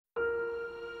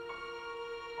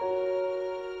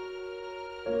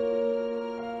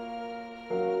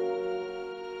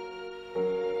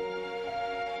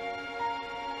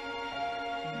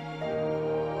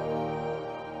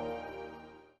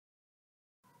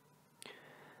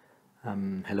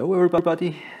Hello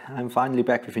everybody, I'm finally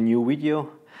back with a new video.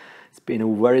 It's been a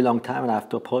very long time and I have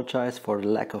to apologize for the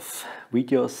lack of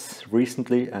videos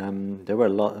recently. There were a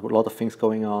lot of things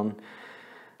going on.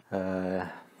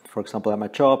 For example, at my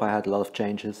job I had a lot of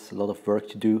changes, a lot of work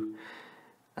to do.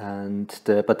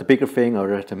 But the bigger thing,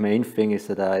 or the main thing, is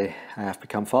that I have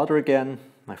become father again.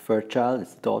 My third child,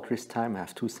 it's a daughter this time. I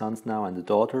have two sons now and a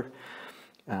daughter.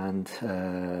 And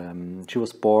she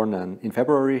was born in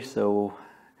February, so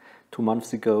 2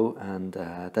 months ago, and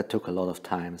that took a lot of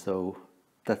time. So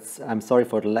I'm sorry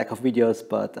for the lack of videos,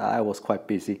 but I was quite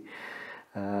busy.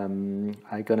 I'm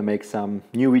gonna make some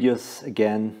new videos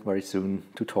again very soon,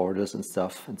 tutorials and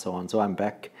stuff and so on. So I'm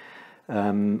back.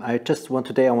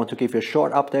 Today I want to give you a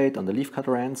short update on the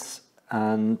Leafcutter Ants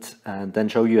and then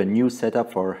show you a new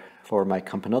setup for my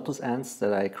Camponotus Ants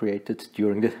that I created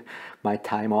during my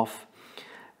time off.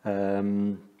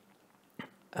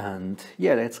 And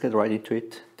yeah, let's get right into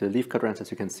it. The Leafcutter Ants,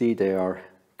 as you can see, they are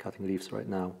cutting leaves right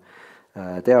now.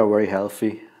 They are very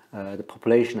healthy. The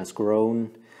population has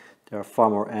grown. There are far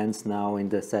more ants now in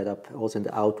the setup. Also in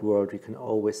the outward, you can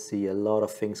always see a lot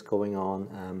of things going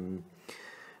on.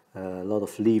 A lot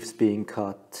of leaves being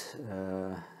cut,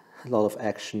 a lot of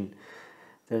action.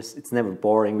 It's never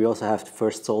boring. We also have the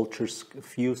first soldiers, a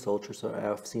few soldiers.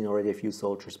 I've seen already a few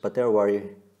soldiers, but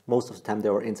most of the time they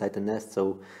were inside the nest,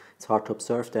 so it's hard to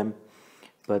observe them,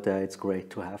 but it's great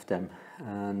to have them.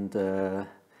 And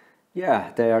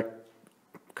yeah, they are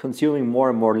consuming more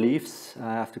and more leaves.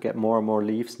 I have to get more and more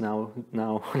leaves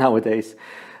nowadays.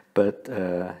 But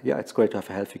yeah, it's great to have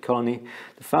a healthy colony.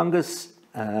 The fungus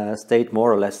stayed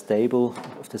more or less stable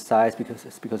of the size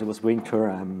because it was winter.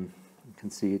 You can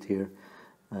see it here.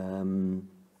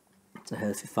 It's a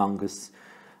healthy fungus,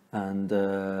 and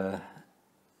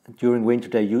during winter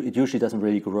it usually doesn't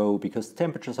really grow because the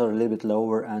temperatures are a little bit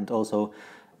lower, and also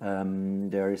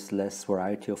there is less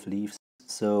variety of leaves,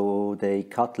 so they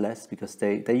cut less because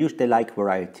they usually like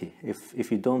variety.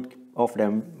 If you don't offer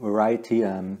them variety,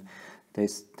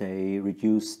 they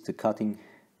reduce the cutting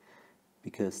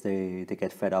because they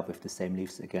get fed up with the same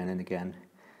leaves again and again.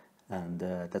 And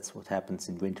that's what happens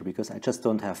in winter, because I just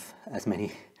don't have as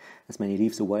many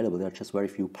leaves available. There are just very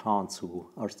few plants who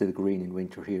are still green in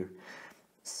winter here.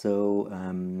 So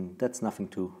that's nothing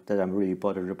that I'm really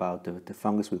bothered about. The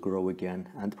fungus will grow again,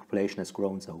 and the population has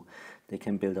grown, so they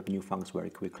can build up new fungus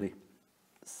very quickly.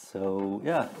 So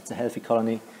yeah, it's a healthy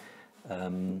colony,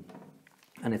 and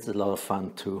it's a lot of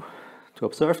fun to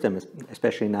observe them,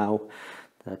 especially now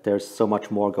that there's so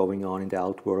much more going on in the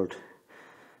outworld.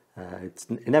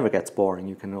 It never gets boring.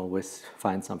 You can always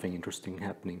find something interesting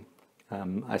happening.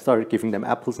 I started giving them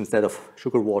apples instead of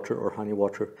sugar water or honey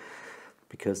water,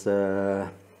 because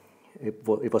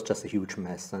it was just a huge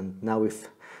mess. And now with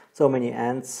so many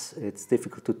ants, it's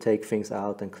difficult to take things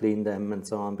out and clean them and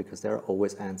so on, because there are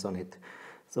always ants on it.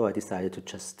 So I decided to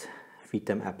just feed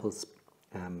them apples.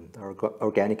 They're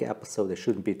organic apples, so they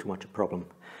shouldn't be too much a problem.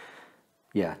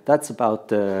 Yeah, that's about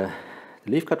the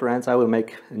Leafcutter Ants. I will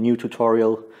make a new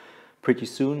tutorial pretty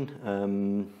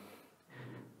soon.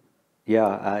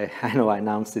 Yeah, I know I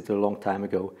announced it a long time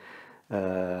ago.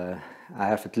 I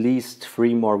have at least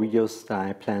 3 more videos that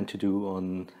I plan to do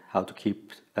on how to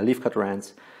keep Leafcutter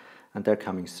Ants, and they're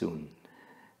coming soon.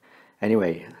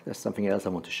 Anyway, there's something else I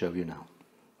want to show you now.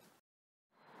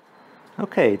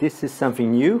 Okay, this is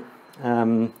something new.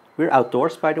 We're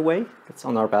outdoors, by the way. It's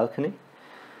on our balcony.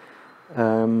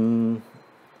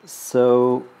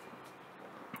 So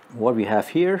what we have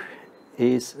here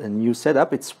is a new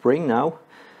setup. It's spring now,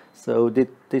 so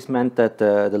this meant that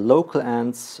the local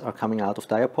ants are coming out of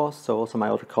diapause, so also my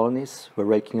other colonies were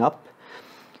waking up.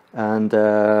 And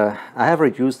I have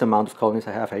reduced the amount of colonies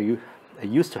I have. I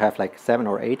used to have like 7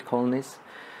 or 8 colonies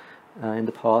in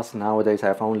the past. Nowadays I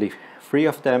have only 3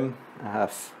 of them. I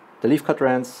have the Leafcutter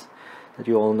Ants that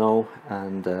you all know,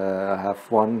 and I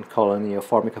have 1 colony of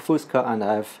Formica fusca, and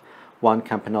I have 1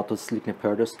 Camponotus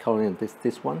Ants colony, and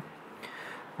this one.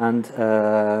 And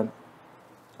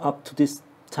up to this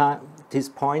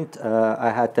point,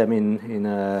 I had them in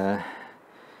a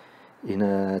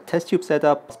test tube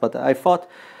setup. But I thought,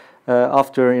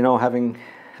 after having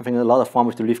a lot of fun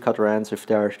with the Leafcutter Ants with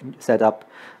their setup,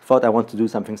 I thought I want to do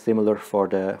something similar for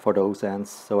those ants.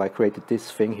 So I created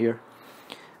this thing here,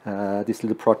 this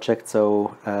little project,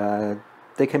 so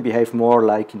they can behave more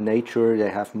like in nature.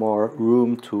 They have more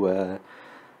room to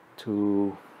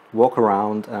walk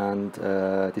around and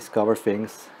discover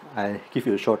things. I give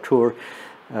you a short tour.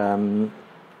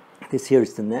 This here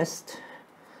is the nest.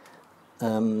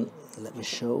 Let me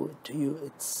show it to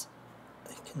you.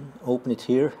 I can open it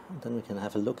here, and then we can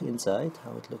have a look inside,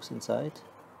 how it looks inside.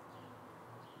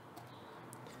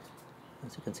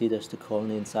 As you can see, there's the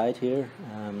colony inside here.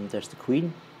 There's the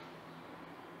queen.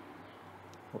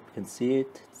 Hope you can see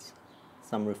it. It's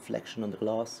some reflection on the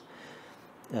glass.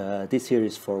 This here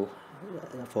is for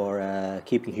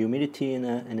keeping humidity in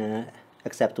a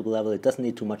acceptable level. It doesn't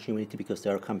need too much humidity because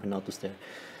there are Camponotus. They're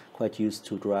quite used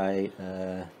to dry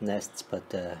nests,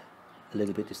 but a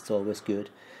little bit is always good.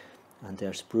 And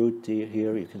there's brood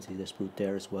here. You can see there's brood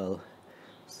there as well.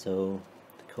 So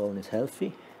the colony is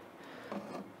healthy.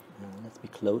 Let me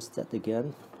close that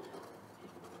again.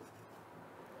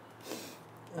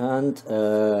 And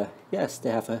yes, they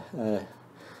have a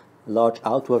large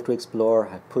outward to explore.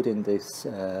 I put in this,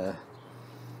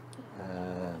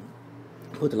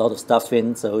 put a lot of stuff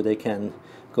in so they can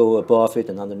go above it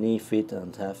and underneath it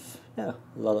and have a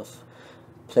lot of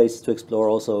places to explore.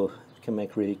 Also, you can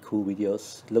make really cool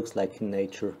videos. It looks like in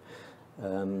nature.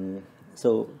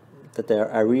 So that their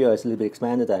area is a little bit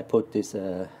expanded. I put this.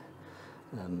 No,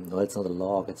 it's not a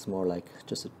log. It's more like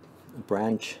just a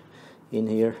branch in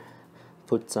here.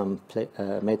 Put some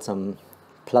made some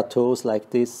plateaus like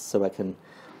this so I can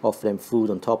offer them food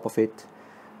on top of it,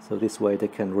 so this way they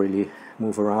can really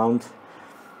move around.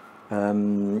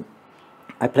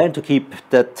 I plan to keep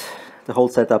the whole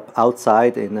setup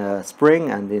outside in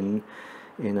spring and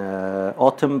in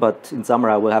autumn, but in summer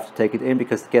I will have to take it in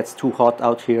because it gets too hot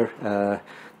out here.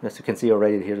 As you can see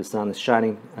already here, the sun is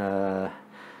shining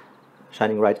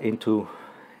right into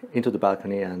the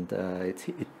balcony, and it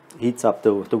heats up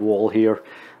the wall here,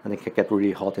 and it can get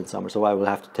really hot in summer, so I will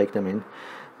have to take them in.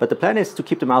 But the plan is to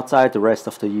keep them outside the rest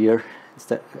of the year,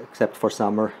 except for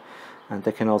summer, and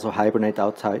they can also hibernate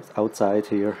outside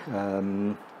here.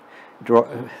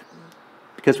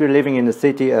 Because we're living in the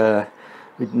city,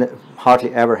 we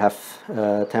hardly ever have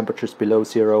temperatures below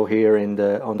 0 here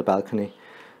on the balcony.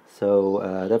 So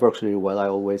that works really well. I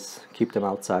always keep them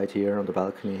outside here on the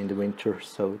balcony in the winter,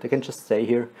 so they can just stay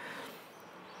here.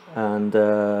 And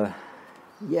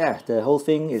yeah, the whole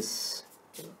thing is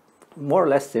more or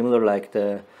less similar like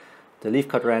the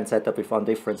Leafcutter Ant setup, with one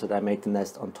difference, that I made the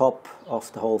nest on top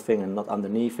of the whole thing and not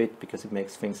underneath it, because it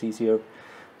makes things easier.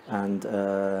 And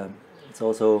it's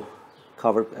also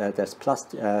covered, there's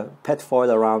pet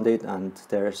foil around it, and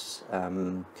there's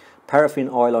paraffin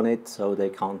oil on it, so they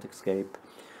can't escape.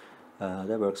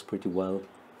 That works pretty well.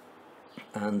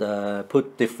 And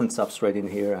put different substrate in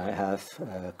here. I have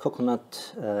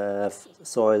coconut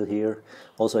soil here,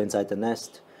 also inside the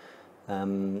nest,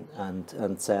 and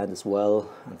sand as well,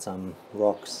 and some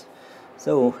rocks.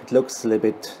 So it looks a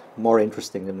little bit more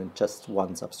interesting than just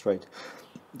one substrate.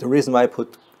 The reason why I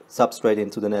put substrate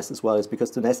into the nest as well is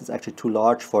because the nest is actually too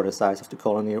large for the size of the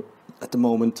colony at the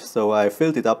moment. So I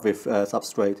filled it up with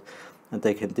substrate, and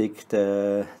they can dig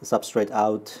the substrate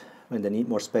out when they need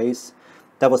more space.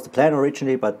 That was the plan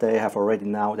originally, but they have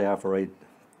already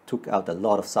took out a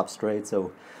lot of substrate,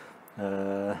 so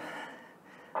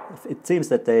it seems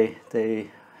that they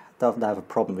don't have a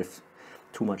problem with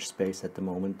too much space at the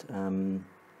moment.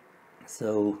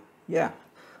 So yeah,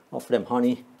 offer them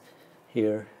honey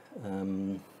here,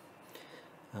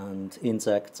 and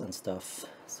insects and stuff.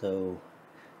 So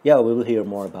yeah, we will hear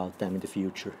more about them in the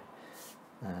future.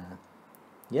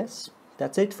 Yes,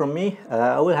 that's it from me.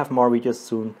 I will have more videos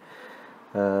soon.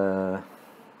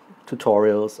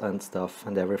 Tutorials and stuff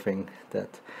and everything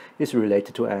that is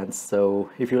related to ants. So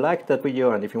if you liked that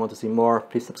video and if you want to see more,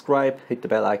 please subscribe, hit the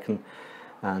bell icon,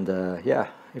 and yeah,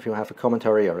 if you have a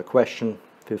commentary or a question,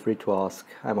 feel free to ask.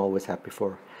 I'm always happy if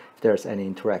there's any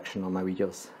interaction on my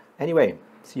videos. Anyway,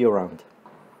 see you around.